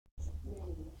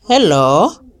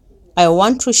Hello, I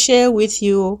want to share with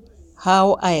you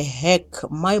how I hack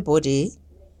my body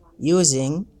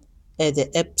using the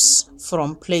apps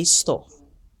from Play Store.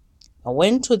 I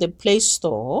went to the Play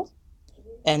Store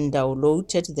and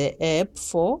downloaded the app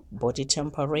for body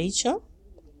temperature.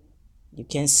 You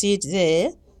can see it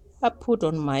there. I put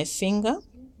on my finger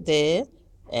there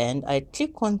and I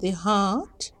click on the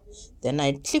heart. Then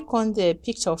I click on the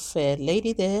picture of a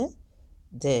lady there.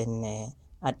 Then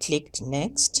I clicked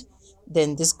next.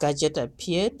 Then this gadget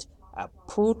appeared. I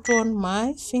put on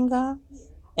my finger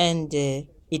and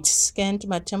it scanned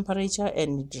my temperature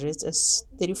and it reads as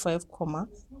 35,0,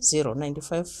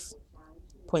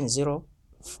 95.0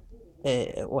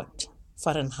 what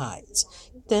Fahrenheit.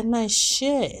 Then I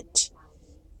shared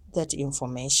that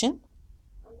information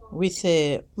with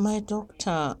my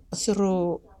doctor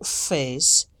through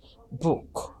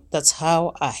Facebook. That's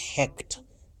how I hacked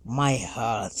my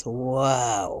health.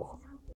 Wow.